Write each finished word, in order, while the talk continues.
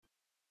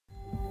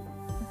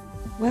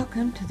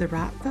Welcome to The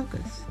Right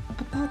Focus,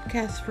 a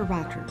podcast for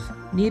writers,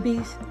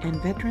 newbies, and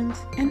veterans,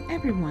 and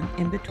everyone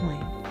in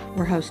between.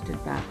 We're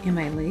hosted by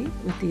M.A. Lee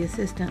with the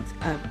assistance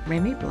of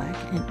Remy Black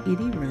and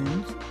Edie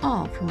Runes,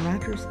 all from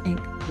Writers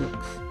Inc.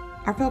 books.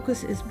 Our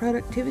focus is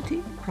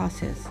productivity,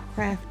 process,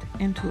 craft,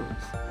 and tools.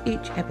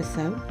 Each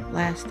episode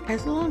lasts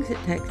as long as it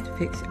takes to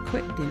fix a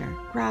quick dinner,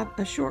 grab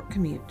a short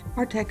commute,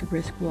 or take a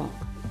brisk walk.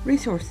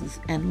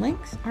 Resources and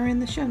links are in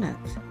the show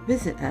notes.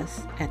 Visit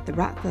us at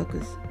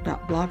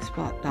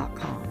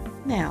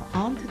therightfocus.blogspot.com. Now,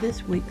 on to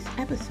this week's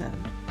episode.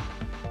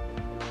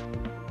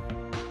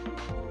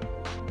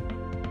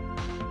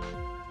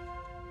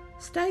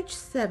 Stage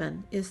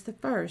 7 is the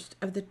first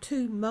of the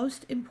two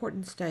most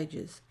important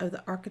stages of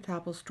the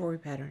archetypal story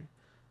pattern,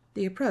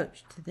 the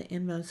approach to the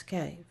inmost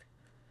cave.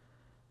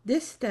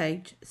 This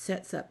stage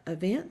sets up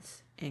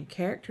events and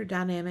character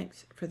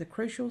dynamics for the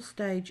crucial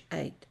stage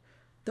 8,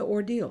 the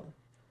ordeal.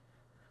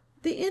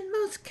 The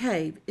inmost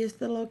cave is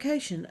the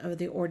location of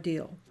the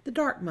ordeal, the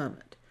dark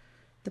moment,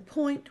 the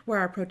point where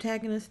our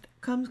protagonist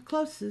comes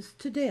closest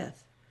to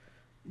death.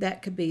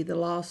 That could be the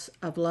loss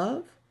of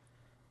love,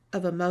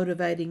 of a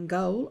motivating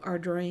goal or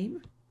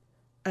dream,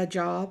 a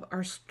job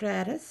or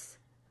status,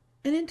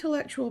 an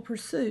intellectual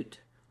pursuit,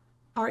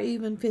 or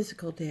even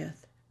physical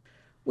death.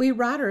 We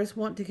writers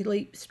want to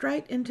leap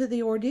straight into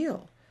the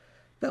ordeal,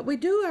 but we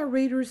do our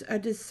readers a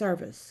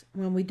disservice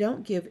when we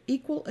don't give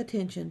equal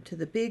attention to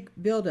the big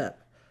build-up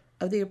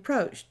of the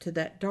approach to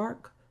that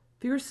dark,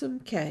 fearsome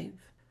cave.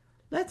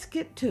 Let's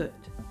get to it.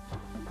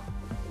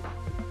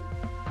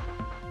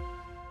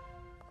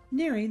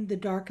 Nearing the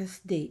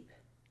darkest deep.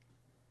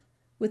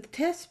 With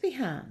tests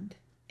behind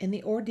and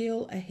the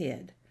ordeal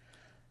ahead,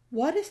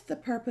 what is the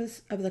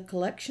purpose of the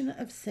collection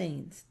of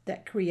scenes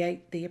that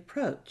create the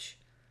approach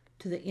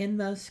to the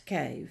inmost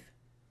cave?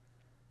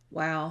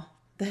 Wow,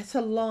 that's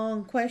a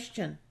long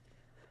question.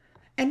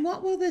 And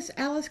what will this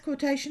Alice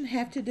quotation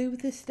have to do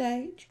with this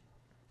stage?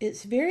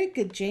 "It's very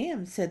good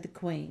jam," said the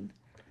Queen.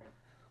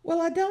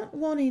 "Well, I don't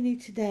want any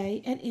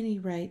today, at any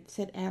rate,"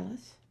 said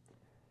Alice.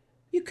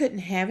 "You couldn't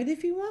have it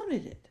if you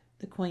wanted it,"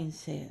 the Queen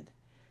said.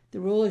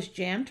 "The rule is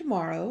jam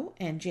tomorrow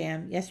and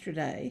jam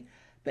yesterday,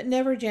 but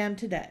never jam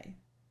today."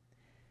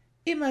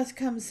 "It must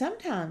come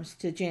sometimes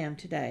to jam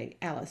today,"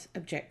 Alice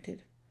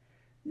objected.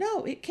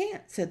 "No, it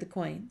can't," said the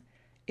Queen.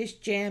 "It's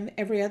jam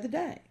every other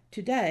day.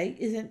 Today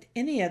isn't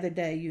any other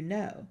day, you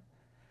know."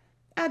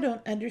 "I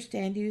don't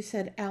understand you,"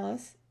 said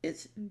Alice.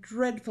 "It's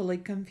dreadfully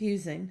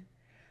confusing."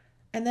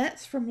 And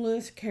that's from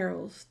Lewis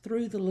Carroll's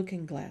Through the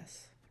Looking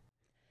Glass.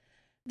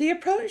 The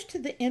approach to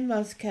the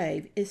inmost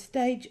cave is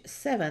stage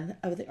 7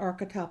 of the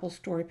archetypal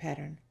story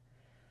pattern.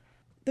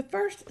 The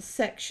first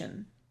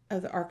section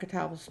of the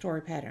archetypal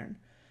story pattern,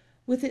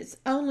 with its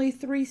only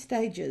 3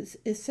 stages,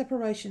 is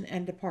separation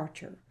and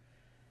departure.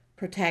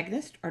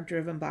 Protagonists are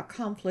driven by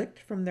conflict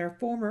from their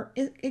former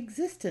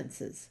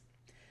existences.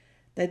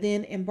 They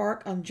then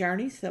embark on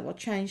journeys that will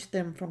change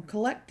them from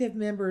collective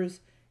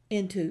members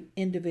into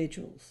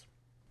individuals.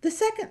 The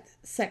second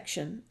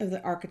section of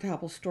the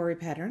archetypal story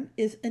pattern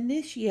is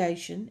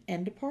initiation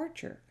and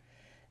departure.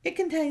 It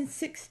contains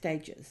 6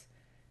 stages,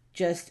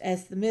 just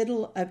as the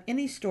middle of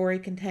any story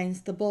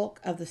contains the bulk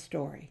of the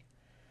story.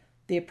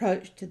 The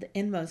approach to the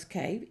inmost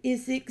cave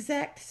is the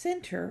exact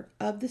center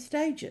of the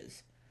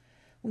stages.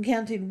 When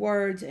counting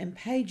words and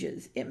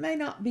pages, it may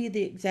not be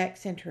the exact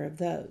center of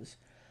those,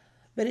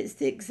 but it's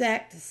the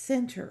exact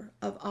center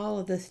of all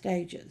of the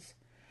stages.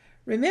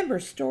 Remember,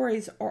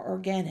 stories are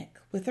organic,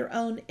 with their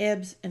own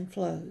ebbs and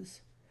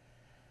flows.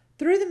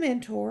 Through the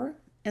mentor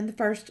and the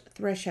first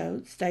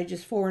threshold,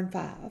 stages 4 and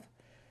 5,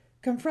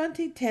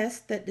 confronting tests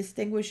that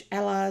distinguish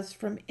allies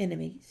from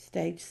enemies,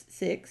 stage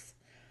 6,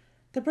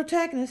 the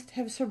protagonists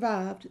have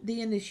survived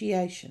the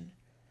initiation.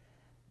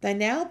 They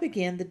now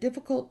begin the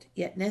difficult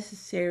yet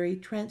necessary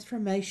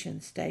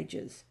transformation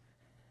stages.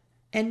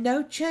 And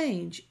no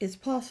change is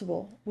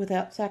possible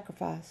without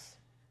sacrifice.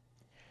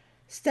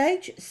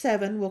 Stage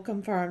 7 will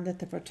confirm that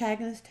the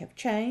protagonists have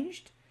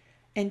changed,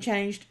 and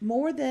changed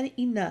more than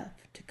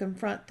enough to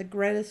confront the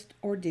greatest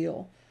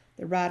ordeal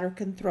the writer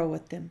can throw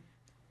at them.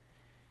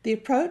 The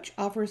approach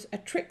offers a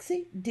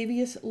tricksy,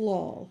 devious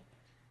lull,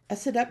 a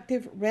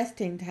seductive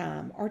resting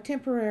time or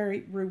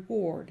temporary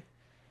reward.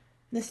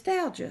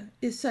 Nostalgia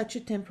is such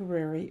a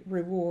temporary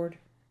reward.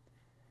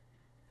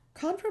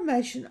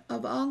 Confirmation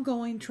of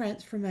ongoing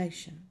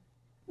transformation.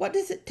 What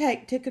does it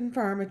take to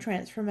confirm a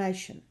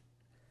transformation?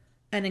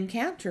 An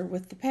encounter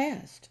with the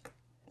past.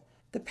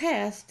 The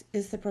past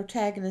is the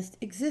protagonist's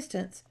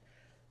existence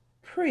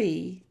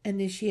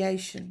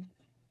pre-initiation.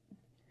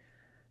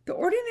 The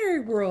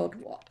ordinary world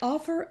will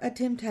offer a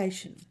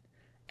temptation.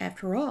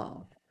 After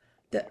all,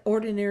 the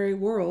ordinary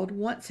world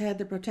once had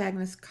the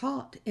protagonist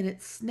caught in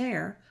its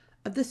snare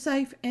of the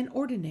safe and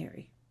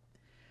ordinary.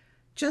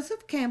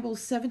 Joseph Campbell's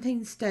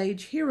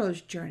 17-stage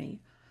hero's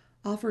journey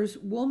offers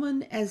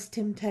woman as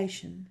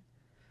temptation.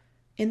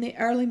 In the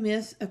early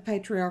myths of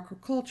patriarchal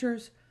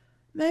cultures,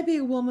 maybe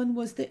a woman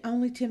was the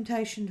only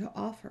temptation to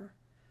offer.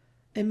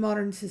 In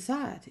modern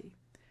society,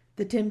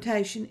 the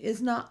temptation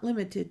is not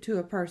limited to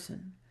a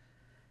person.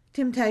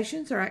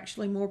 Temptations are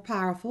actually more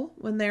powerful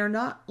when they are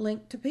not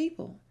linked to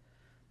people.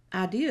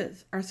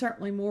 Ideas are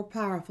certainly more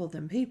powerful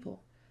than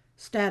people.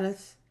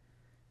 Status,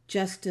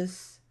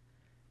 justice,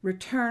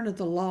 return of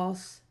the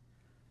loss,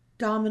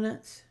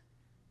 dominance,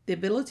 the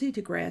ability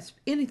to grasp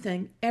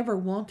anything ever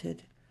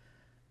wanted.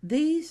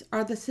 These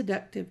are the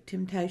seductive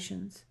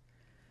temptations.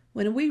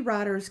 When we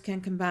writers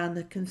can combine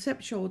the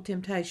conceptual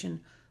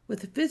temptation with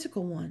the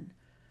physical one,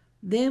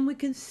 then we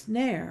can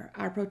snare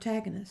our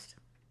protagonist.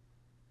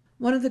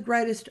 One of the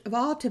greatest of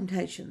all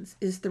temptations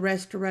is the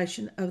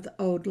restoration of the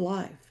old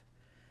life.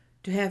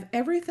 To have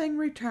everything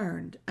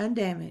returned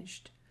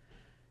undamaged,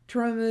 to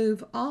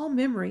remove all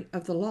memory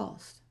of the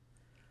lost.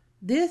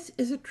 This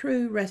is a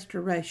true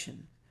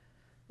restoration.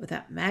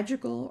 Without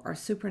magical or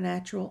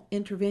supernatural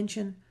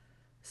intervention,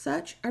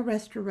 such a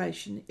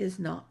restoration is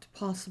not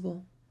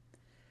possible.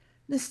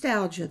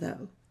 Nostalgia,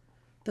 though,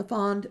 the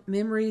fond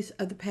memories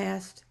of the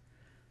past,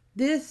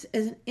 this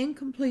is an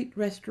incomplete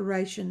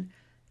restoration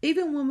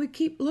even when we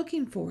keep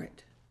looking for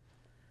it.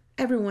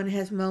 Everyone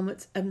has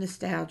moments of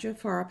nostalgia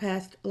for our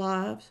past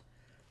lives.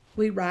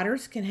 We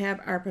writers can have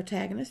our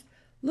protagonists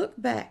look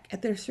back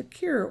at their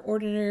secure,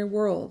 ordinary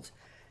worlds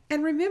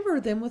and remember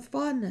them with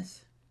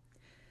fondness.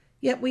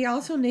 Yet we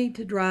also need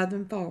to drive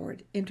them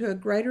forward into a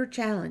greater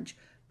challenge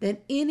than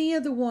any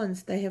of the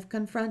ones they have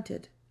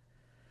confronted.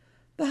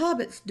 The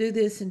hobbits do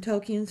this in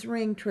Tolkien's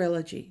Ring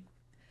trilogy.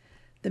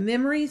 The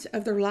memories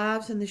of their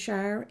lives in the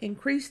Shire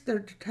increase their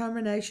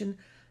determination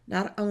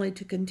not only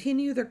to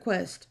continue their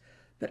quest,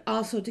 but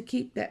also to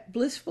keep that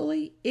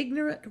blissfully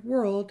ignorant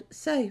world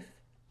safe.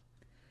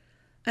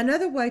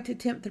 Another way to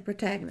tempt the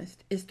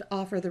protagonist is to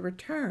offer the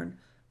return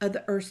of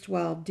the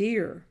erstwhile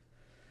deer.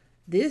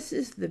 This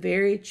is the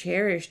very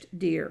cherished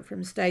deer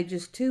from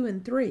stages 2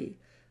 and 3,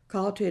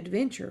 Call to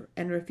Adventure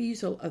and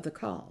Refusal of the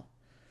Call.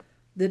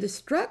 The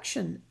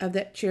destruction of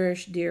that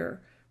cherished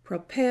deer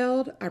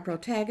propelled our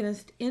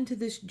protagonist into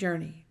this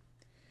journey.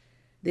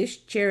 This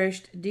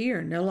cherished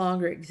deer no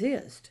longer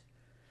exists.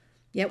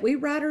 Yet we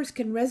writers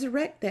can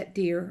resurrect that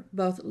deer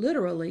both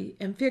literally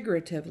and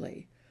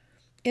figuratively.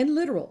 In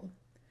literal,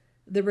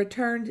 the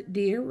returned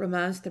deer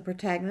reminds the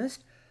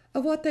protagonist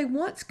of what they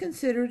once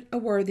considered a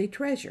worthy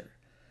treasure.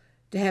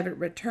 To have it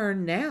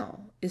returned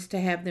now is to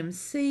have them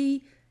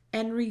see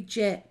and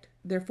reject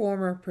their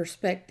former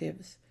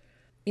perspectives.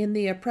 In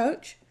the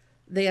approach,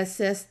 they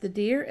assess the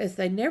deer as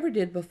they never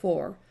did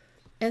before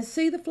and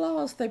see the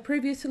flaws they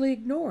previously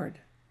ignored.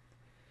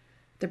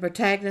 The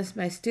protagonist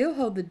may still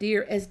hold the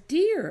deer as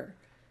deer,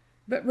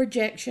 but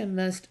rejection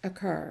must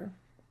occur.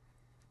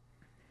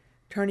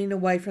 Turning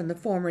away from the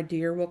former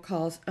deer will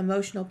cause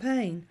emotional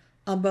pain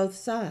on both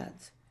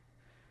sides.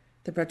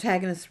 The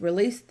protagonists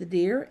release the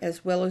deer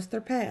as well as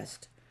their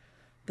past.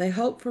 They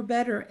hope for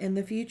better in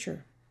the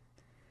future.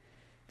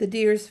 The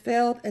deer's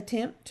failed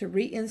attempt to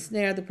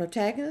re-ensnare the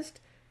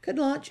protagonist could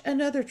launch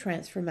another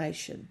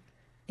transformation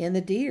in the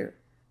deer.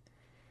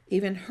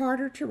 Even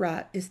harder to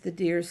write is the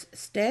deer's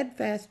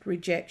steadfast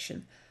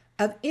rejection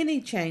of any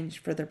change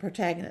for the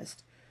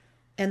protagonist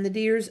and the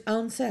deer's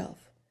own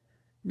self.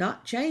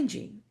 Not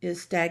changing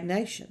is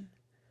stagnation.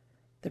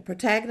 The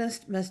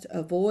protagonist must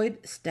avoid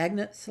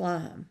stagnant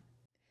slime.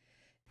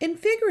 In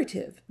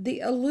figurative, the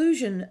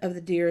illusion of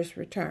the deer's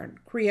return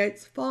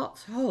creates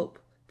false hope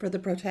for the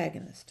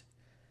protagonist.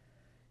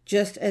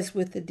 Just as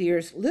with the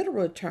deer's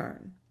literal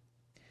return,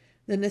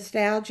 the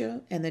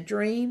nostalgia and the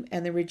dream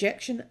and the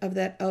rejection of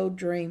that old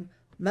dream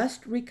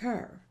must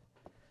recur.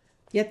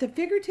 Yet the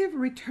figurative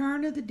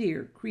return of the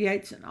deer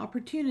creates an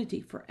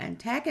opportunity for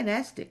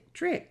antagonistic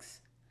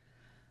tricks.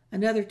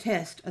 Another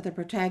test of the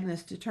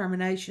protagonist's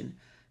determination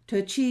to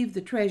achieve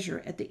the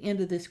treasure at the end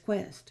of this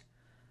quest.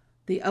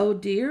 The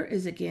old deer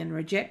is again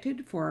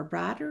rejected for a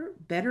brighter,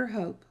 better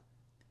hope.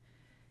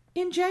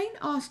 In Jane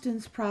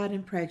Austen's Pride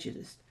and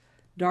Prejudice,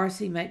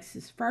 Darcy makes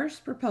his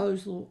first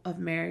proposal of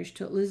marriage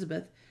to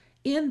Elizabeth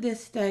in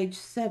this stage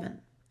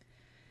 7.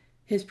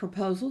 His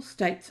proposal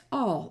states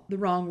all the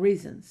wrong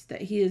reasons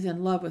that he is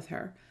in love with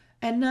her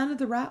and none of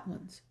the right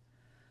ones.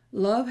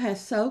 Love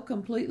has so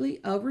completely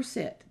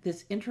overset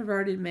this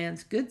introverted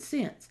man's good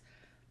sense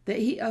that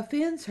he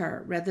offends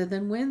her rather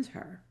than wins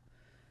her.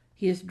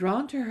 He is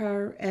drawn to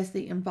her as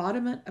the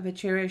embodiment of a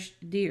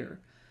cherished deer,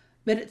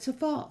 but it's a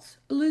false,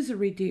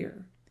 illusory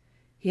deer.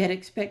 He had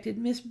expected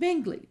Miss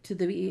Bingley to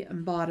be the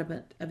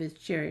embodiment of his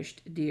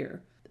cherished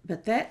deer,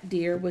 but that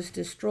deer was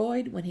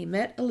destroyed when he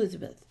met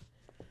Elizabeth.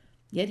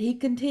 Yet he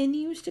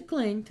continues to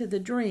cling to the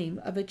dream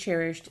of a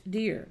cherished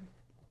deer.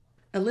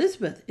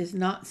 Elizabeth is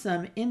not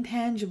some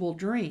intangible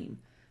dream.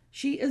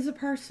 She is a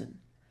person.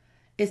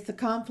 It's the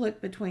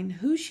conflict between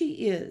who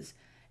she is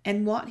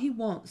and what he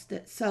wants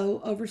that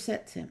so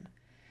oversets him.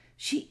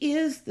 She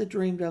is the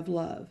dreamed of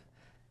love,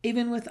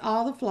 even with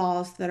all the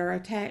flaws that are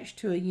attached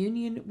to a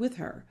union with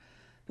her,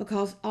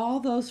 because all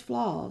those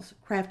flaws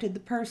crafted the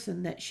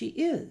person that she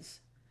is.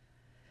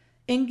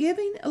 In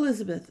giving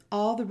Elizabeth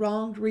all the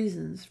wronged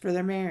reasons for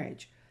their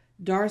marriage,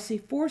 Darcy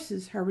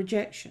forces her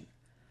rejection.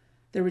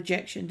 The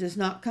rejection does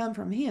not come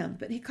from him,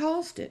 but he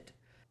caused it.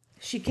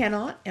 She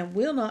cannot and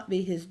will not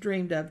be his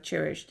dreamed of,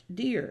 cherished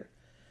dear.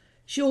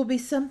 She will be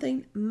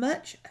something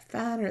much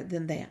finer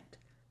than that,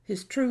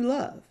 his true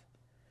love.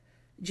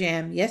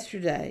 Jam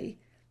yesterday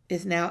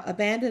is now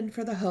abandoned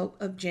for the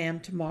hope of jam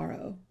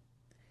tomorrow.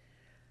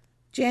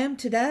 Jam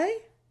today?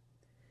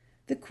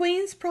 The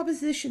Queen's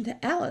proposition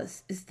to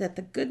Alice is that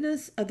the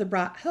goodness of the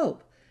bright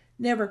hope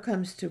never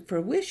comes to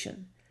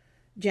fruition.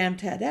 Jam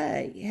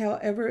today,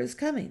 however, is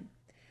coming.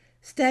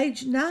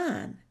 Stage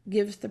 9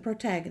 gives the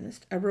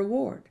protagonist a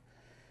reward.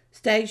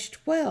 Stage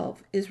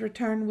 12 is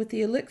returned with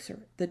the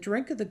elixir, the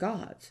drink of the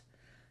gods.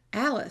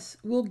 Alice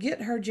will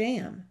get her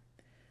jam.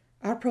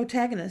 Our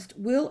protagonist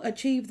will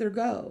achieve their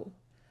goal.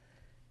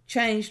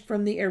 Changed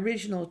from the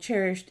original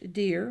cherished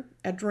deer,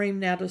 a dream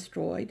now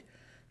destroyed,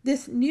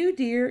 this new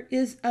deer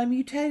is a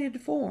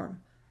mutated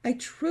form, a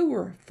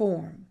truer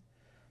form.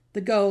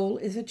 The goal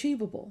is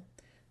achievable.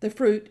 The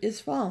fruit is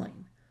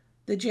falling.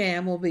 The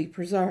jam will be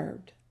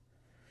preserved.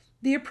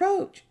 The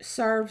approach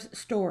serves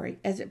story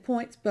as it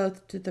points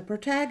both to the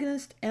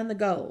protagonist and the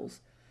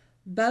goals.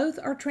 Both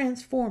are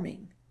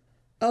transforming.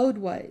 Old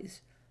ways,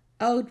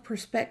 old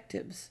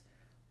perspectives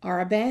are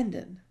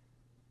abandoned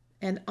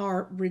and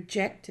are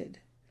rejected.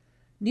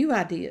 New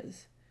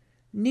ideas,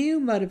 new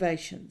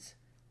motivations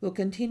will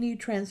continue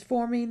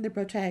transforming the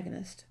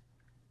protagonist.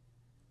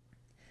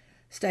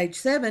 Stage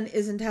 7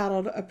 is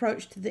entitled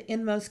Approach to the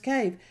Inmost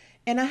Cave,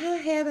 and I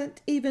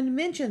haven't even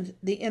mentioned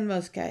the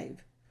Inmost Cave.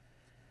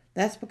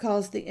 That's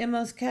because the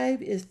inmost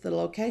cave is the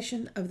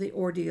location of the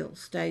ordeal,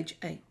 stage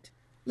 8.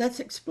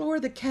 Let's explore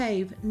the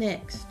cave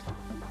next.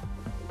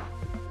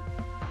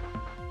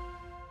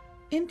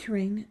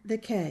 Entering the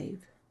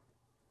cave.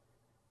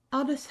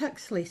 Aldous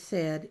Huxley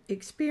said,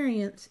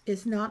 "Experience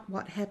is not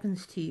what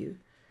happens to you.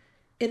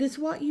 It is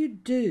what you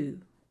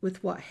do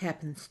with what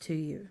happens to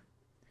you."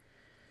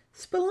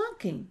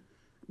 Spelunking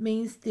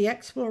means the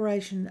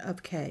exploration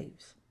of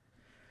caves.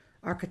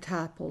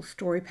 Archetypal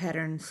story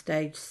pattern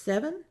stage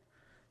 7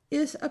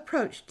 is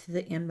approach to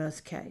the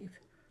inmost cave.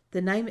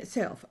 The name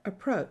itself,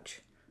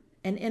 approach,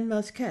 an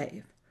inmost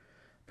cave,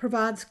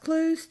 provides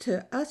clues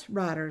to us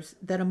writers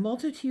that a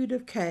multitude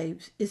of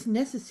caves is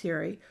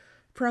necessary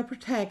for a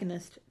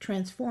protagonist's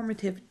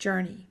transformative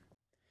journey.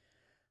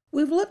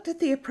 We've looked at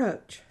the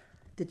approach,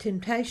 the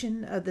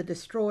temptation of the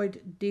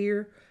destroyed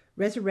deer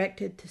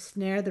resurrected to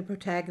snare the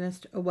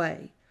protagonist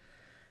away.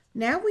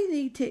 Now we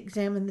need to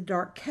examine the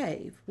dark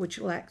cave, which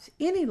lacks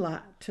any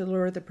light to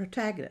lure the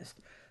protagonist,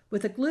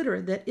 with a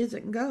glitter that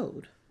isn't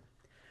gold.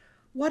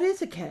 What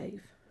is a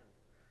cave?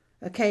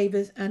 A cave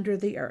is under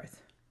the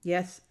earth.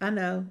 Yes, I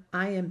know,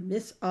 I am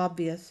Miss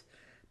Obvious,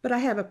 but I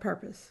have a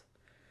purpose.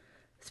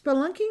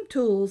 Spelunking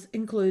tools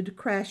include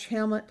crash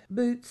helmet,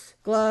 boots,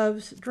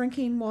 gloves,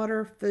 drinking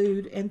water,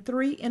 food, and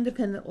 3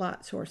 independent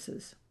light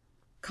sources.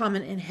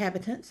 Common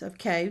inhabitants of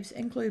caves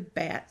include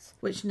bats,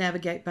 which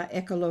navigate by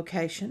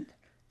echolocation,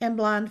 and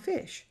blind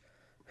fish,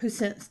 who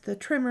sense the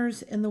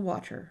tremors in the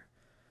water.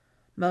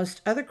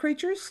 Most other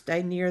creatures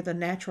stay near the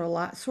natural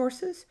light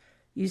sources,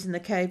 using the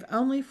cave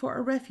only for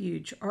a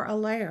refuge or a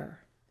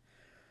lair.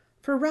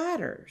 For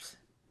writers,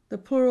 the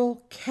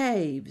plural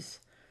caves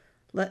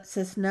lets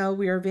us know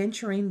we are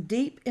venturing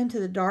deep into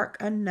the dark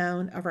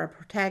unknown of our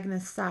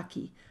protagonist's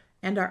psyche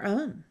and our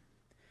own.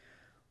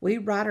 We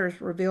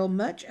writers reveal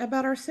much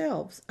about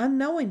ourselves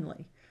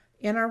unknowingly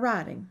in our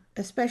writing,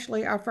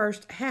 especially our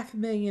first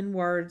 500,000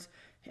 words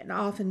and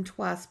often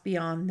twice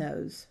beyond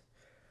those.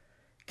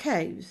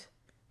 Caves,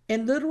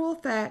 in literal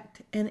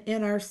fact and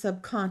in our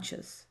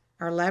subconscious,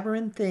 are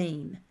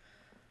labyrinthine.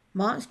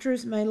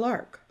 Monsters may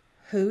lurk.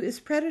 Who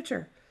is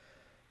predator?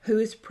 Who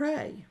is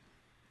prey?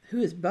 Who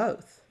is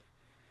both?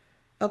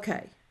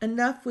 Okay,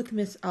 enough with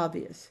Miss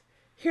Obvious.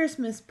 Here's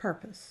Miss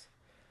Purpose.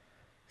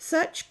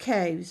 Such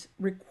caves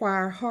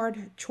require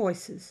hard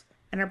choices,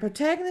 and our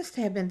protagonists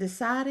have been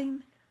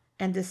deciding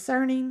and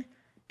discerning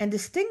and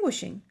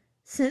distinguishing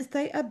since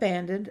they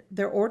abandoned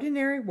their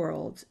ordinary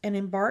worlds and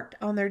embarked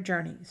on their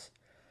journeys.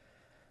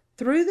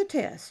 Through the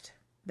test,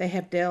 they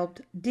have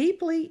delved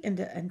deeply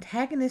into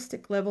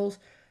antagonistic levels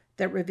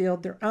that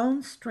revealed their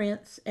own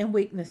strengths and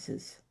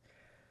weaknesses.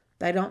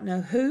 They don't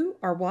know who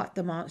or what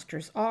the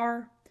monsters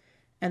are,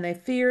 and they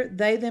fear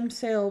they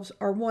themselves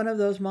are one of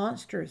those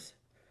monsters.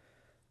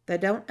 They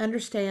don't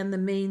understand the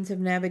means of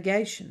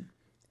navigation.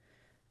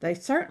 They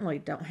certainly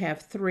don't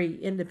have 3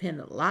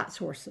 independent light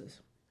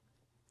sources.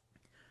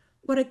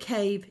 What a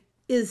cave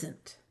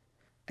isn't.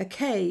 A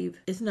cave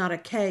is not a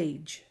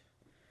cage.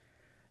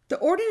 The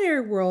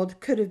ordinary world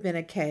could have been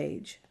a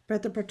cage,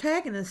 but the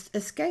protagonist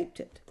escaped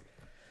it.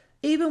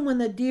 Even when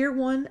the dear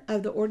one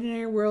of the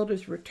ordinary world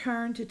is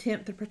returned to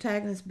tempt the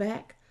protagonist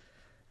back,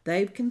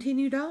 they've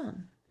continued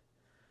on.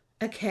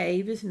 A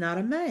cave is not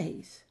a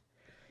maze.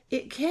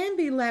 It can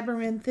be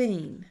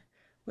labyrinthine,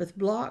 with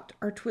blocked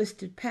or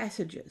twisted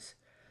passages.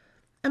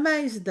 A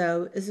maze,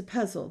 though, is a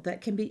puzzle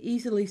that can be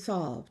easily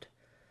solved.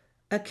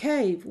 A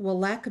cave will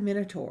lack a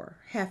minotaur,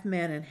 half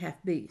man and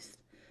half beast,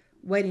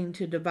 waiting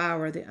to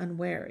devour the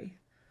unwary.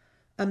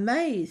 A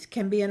maze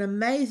can be an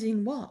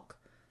amazing walk,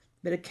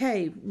 But a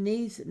cave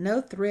needs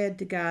no thread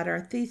to guide our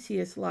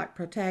Theseus-like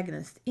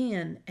protagonist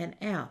in and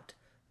out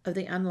of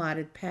the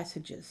unlighted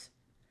passages.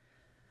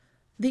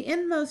 The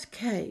inmost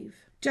cave.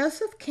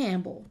 Joseph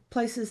Campbell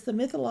places the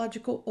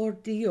mythological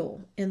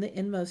ordeal in the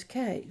inmost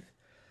cave.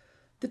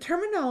 The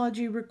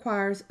terminology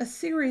requires a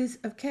series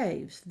of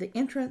caves: the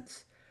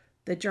entrance,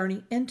 the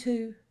journey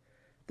into,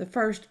 the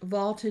first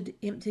vaulted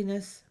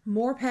emptiness,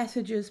 more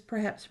passages,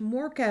 perhaps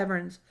more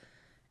caverns,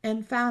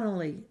 and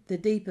finally the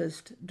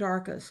deepest,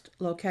 darkest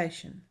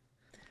location.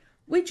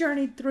 We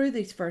journeyed through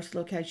these first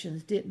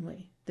locations, didn't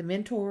we? The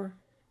mentor,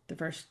 the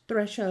first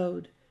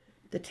threshold,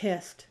 the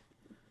test.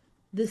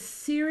 The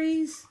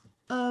series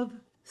of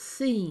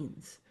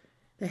scenes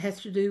that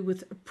has to do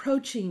with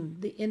approaching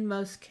the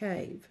inmost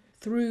cave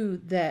through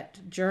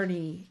that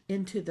journey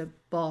into the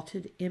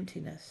vaulted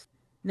emptiness.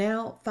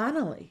 Now,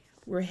 finally,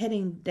 we're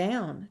heading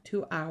down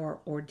to our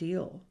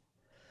ordeal.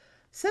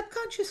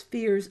 Subconscious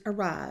fears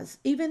arise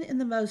even in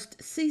the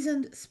most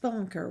seasoned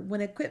spelunker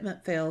when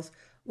equipment fails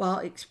while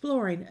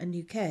exploring a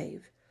new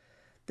cave.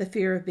 The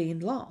fear of being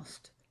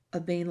lost,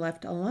 of being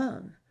left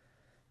alone,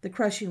 the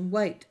crushing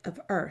weight of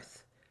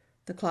earth,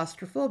 the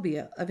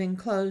claustrophobia of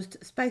enclosed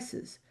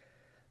spaces,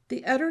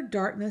 the utter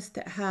darkness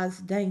that hides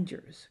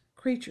dangers,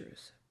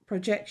 creatures,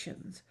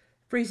 projections,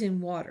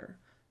 freezing water,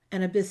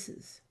 and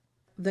abysses,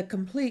 the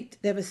complete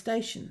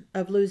devastation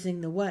of losing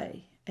the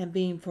way and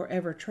being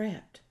forever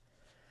trapped.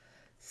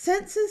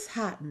 Senses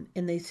heighten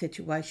in these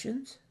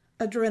situations.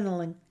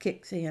 Adrenaline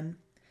kicks in.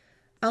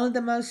 Only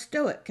the most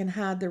stoic can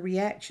hide their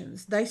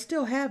reactions. They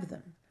still have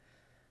them.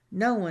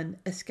 No one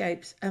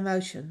escapes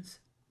emotions,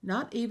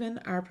 not even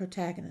our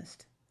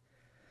protagonist.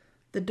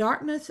 The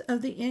darkness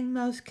of the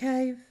inmost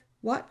cave.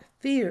 What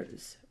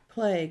fears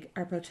plague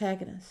our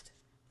protagonist?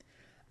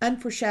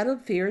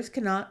 Unforeshadowed fears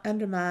cannot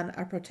undermine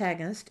our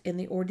protagonist in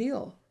the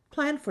ordeal.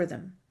 Plan for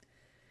them.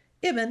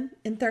 Ibn,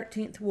 in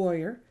 13th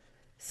Warrior,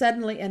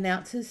 suddenly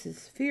announces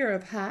his fear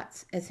of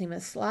heights as he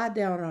must slide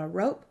down a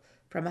rope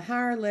from a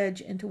higher ledge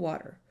into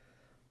water.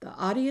 The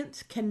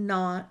audience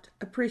cannot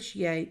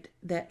appreciate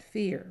that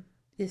fear.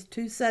 It's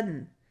too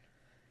sudden.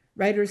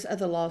 Raiders of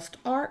the Lost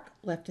Ark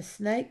left a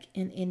snake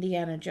in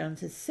Indiana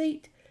Jones's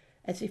seat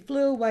as he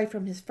flew away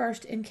from his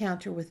first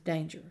encounter with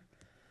danger.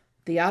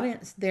 The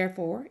audience,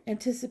 therefore,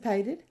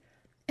 anticipated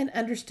and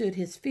understood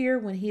his fear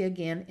when he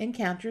again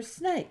encounters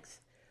snakes.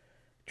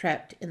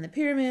 Trapped in the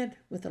pyramid,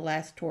 with the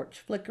last torch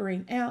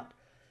flickering out,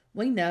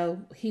 we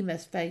know he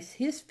must face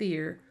his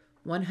fear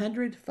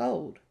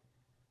 100-fold.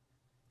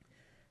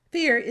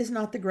 Fear is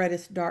not the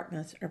greatest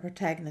darkness our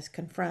protagonist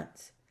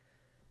confronts.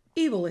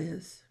 Evil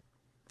is.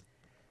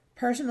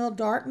 Personal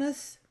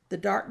darkness, the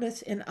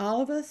darkness in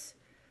all of us,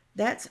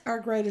 that's our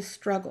greatest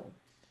struggle.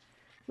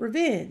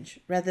 Revenge,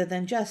 rather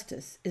than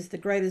justice, is the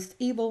greatest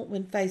evil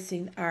when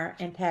facing our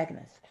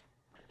antagonist.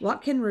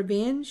 What can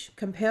revenge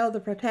compel the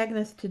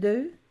protagonist to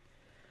do?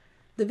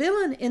 The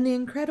villain in The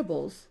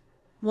Incredibles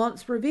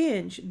wants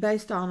revenge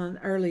based on an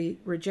early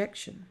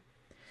rejection.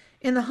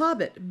 In The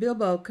Hobbit,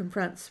 Bilbo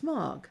confronts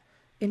Smaug,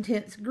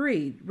 intense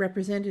greed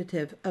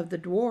representative of the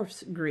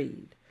dwarf's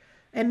greed,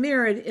 and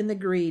mirrored in the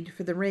greed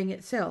for the ring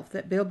itself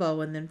that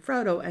Bilbo and then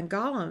Frodo and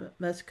Gollum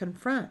must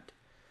confront.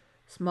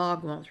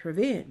 Smaug wants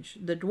revenge.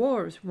 The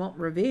dwarves want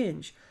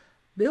revenge.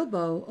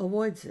 Bilbo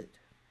avoids it.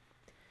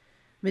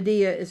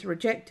 Medea is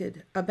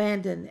rejected,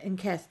 abandoned, and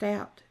cast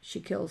out. She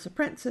kills a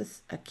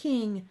princess, a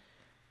king,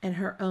 and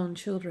her own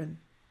children.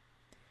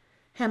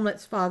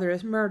 Hamlet's father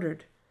is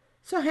murdered,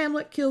 so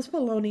Hamlet kills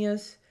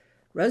Polonius.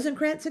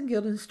 Rosencrantz and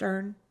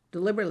Guildenstern,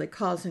 deliberately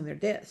causing their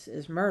deaths,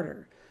 is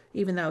murder,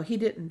 even though he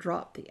didn't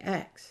drop the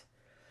axe.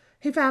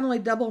 He finally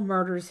double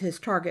murders his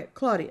target,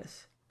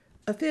 Claudius.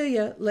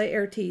 Ophelia,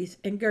 Laertes,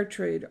 and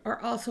Gertrude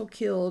are also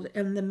killed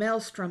in the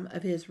maelstrom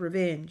of his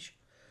revenge.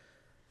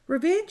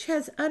 Revenge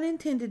has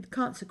unintended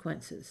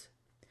consequences.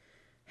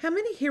 How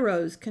many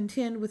heroes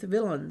contend with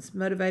villains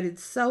motivated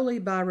solely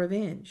by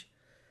revenge?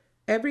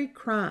 Every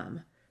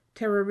crime,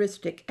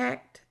 terroristic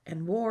act,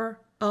 and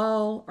war,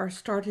 all are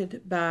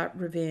started by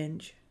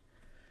revenge.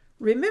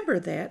 Remember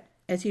that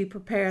as you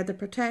prepare the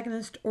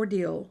protagonist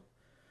ordeal.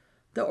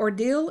 The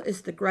ordeal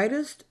is the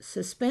greatest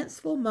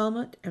suspenseful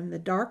moment and the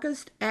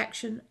darkest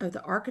action of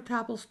the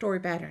archetypal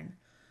story pattern.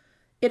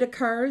 It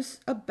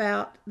occurs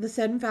about the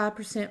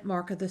 75%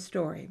 mark of the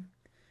story.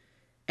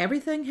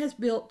 Everything has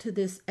built to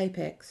this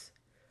apex.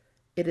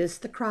 It is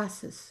the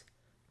crisis,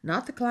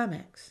 not the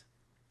climax.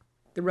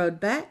 The road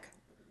back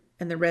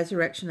and the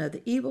resurrection of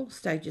the evil,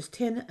 stages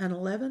 10 and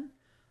 11,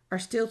 are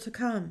still to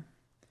come.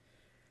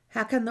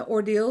 How can the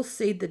ordeal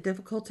seed the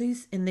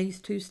difficulties in these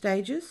two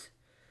stages?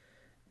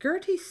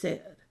 Goethe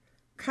said,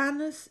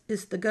 "Kindness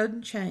is the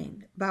golden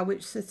chain by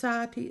which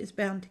society is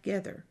bound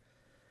together.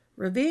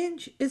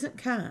 Revenge isn't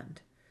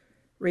kind.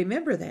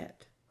 Remember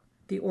that.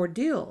 The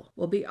ordeal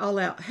will be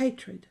all-out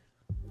hatred."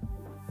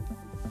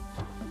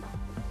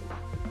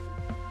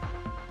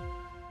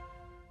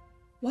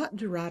 What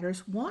do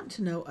writers want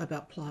to know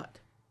about plot?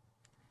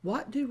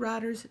 What do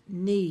writers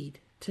need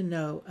to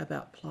know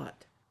about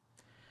plot?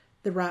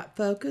 The right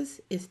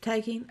focus is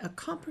taking a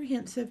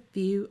comprehensive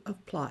view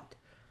of plot,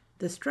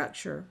 the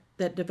structure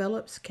that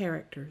develops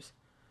characters,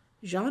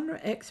 genre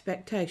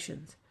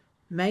expectations,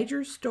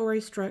 major story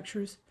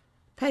structures,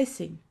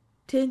 pacing,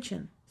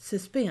 tension,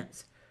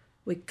 suspense.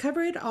 We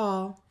cover it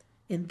all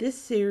in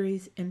this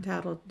series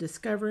entitled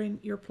Discovering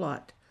Your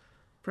Plot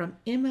from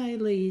M.A.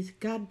 Lee's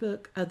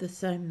guidebook of the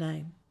same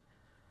name.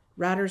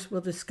 Writers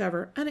will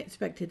discover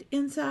unexpected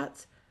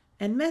insights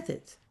and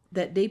methods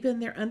that deepen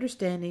their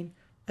understanding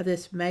of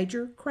this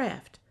major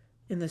craft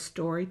in the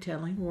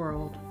storytelling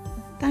world.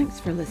 Thanks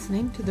for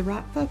listening to The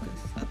Right Focus,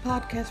 a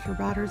podcast for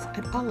writers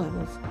at all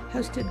levels,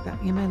 hosted by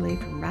Emma Lee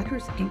from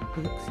Writers Inc.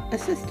 Books,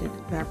 assisted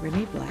by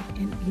Remy Black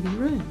and Edie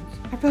Runes.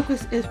 Our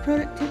focus is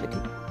productivity,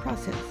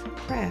 process,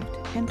 craft,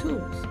 and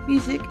tools.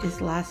 Music is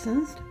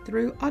licensed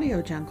through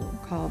Audio Jungle,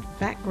 called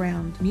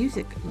Background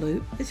Music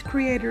Loop. Its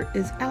creator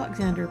is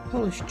Alexander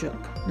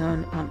Polishchuk,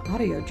 known on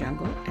Audio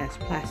Jungle as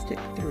Plastic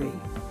 3.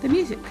 The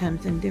music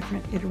comes in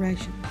different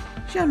iterations.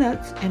 Show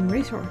notes and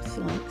resource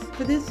links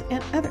for this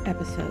and other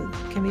episodes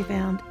can be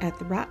found at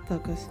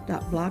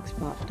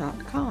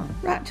therightfocus.blogspot.com.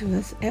 Write to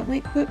us at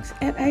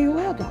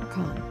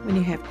linkbooks@aol.com when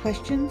you have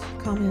questions,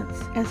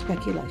 comments, and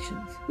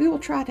speculations. We will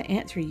try to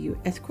answer you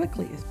as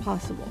quickly as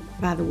possible.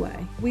 By the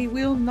way, we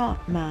will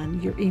not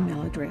mind your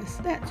email address.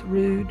 That's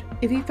rude.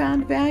 If you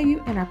find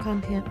value in our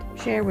content,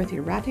 share with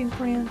your writing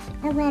friends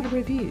or write a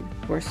review.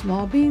 We're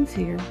small beans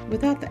here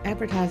without the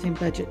advertising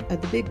budget of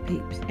the big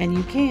peeps, and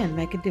you can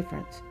make a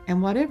difference.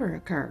 And whatever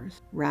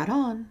occurs, write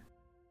on.